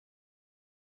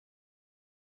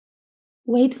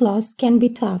Weight loss can be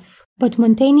tough, but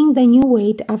maintaining the new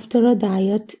weight after a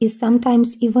diet is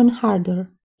sometimes even harder.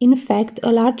 In fact,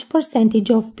 a large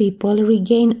percentage of people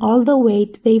regain all the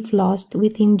weight they've lost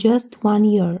within just 1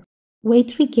 year.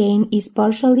 Weight regain is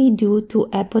partially due to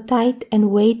appetite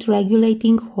and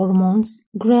weight-regulating hormones,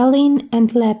 ghrelin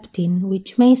and leptin,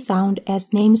 which may sound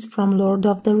as names from Lord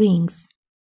of the Rings.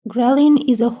 Ghrelin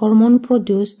is a hormone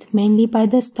produced mainly by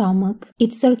the stomach.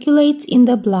 It circulates in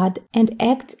the blood and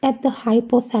acts at the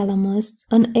hypothalamus,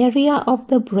 an area of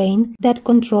the brain that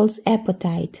controls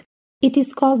appetite. It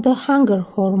is called the hunger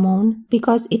hormone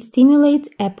because it stimulates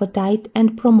appetite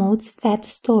and promotes fat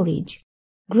storage.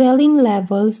 Ghrelin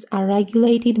levels are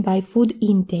regulated by food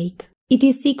intake. It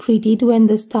is secreted when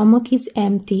the stomach is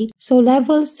empty, so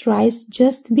levels rise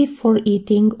just before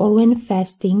eating or when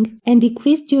fasting and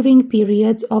decrease during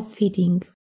periods of feeding.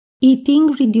 Eating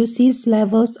reduces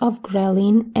levels of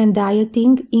ghrelin and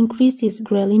dieting increases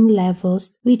ghrelin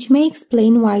levels, which may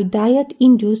explain why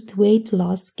diet-induced weight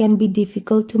loss can be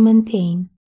difficult to maintain.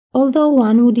 Although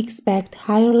one would expect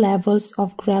higher levels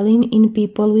of ghrelin in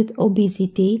people with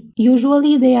obesity,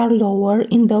 usually they are lower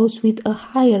in those with a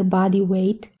higher body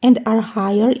weight and are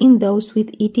higher in those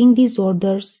with eating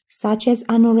disorders such as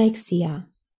anorexia.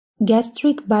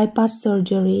 Gastric bypass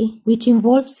surgery, which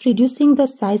involves reducing the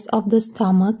size of the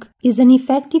stomach, is an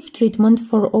effective treatment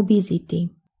for obesity.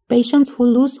 Patients who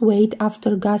lose weight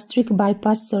after gastric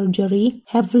bypass surgery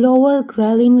have lower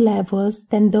ghrelin levels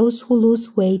than those who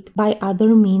lose weight by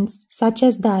other means, such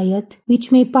as diet,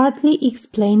 which may partly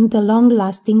explain the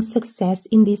long-lasting success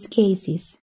in these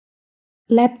cases.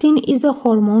 Leptin is a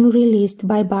hormone released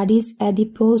by body's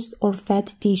adipose or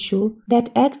fat tissue that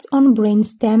acts on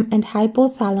brainstem and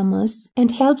hypothalamus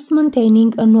and helps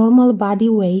maintaining a normal body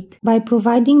weight by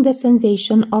providing the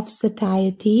sensation of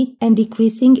satiety and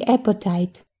decreasing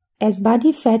appetite. As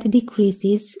body fat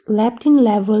decreases, leptin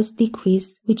levels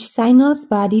decrease, which signals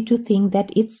body to think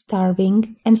that it's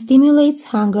starving and stimulates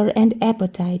hunger and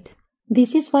appetite.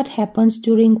 This is what happens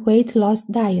during weight loss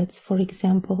diets, for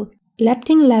example.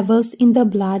 Leptin levels in the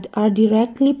blood are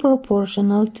directly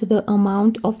proportional to the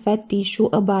amount of fat tissue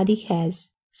a body has.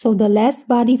 So the less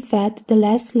body fat, the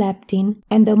less leptin,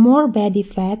 and the more body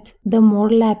fat, the more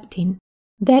leptin.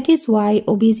 That is why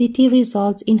obesity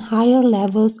results in higher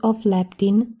levels of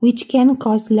leptin, which can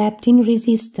cause leptin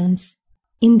resistance.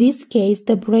 In this case,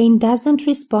 the brain doesn't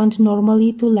respond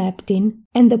normally to leptin,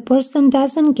 and the person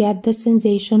doesn't get the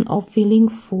sensation of feeling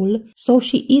full, so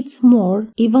she eats more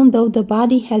even though the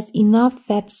body has enough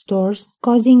fat stores,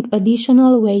 causing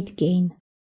additional weight gain.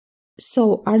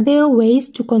 So, are there ways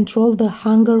to control the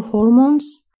hunger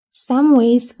hormones? Some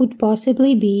ways would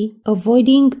possibly be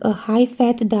avoiding a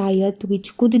high-fat diet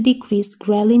which could decrease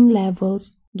ghrelin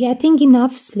levels, getting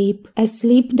enough sleep as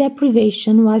sleep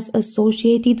deprivation was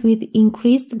associated with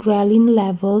increased ghrelin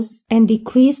levels and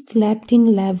decreased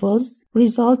leptin levels,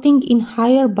 resulting in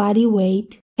higher body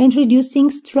weight, and reducing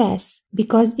stress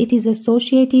because it is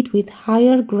associated with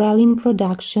higher ghrelin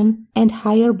production and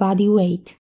higher body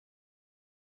weight.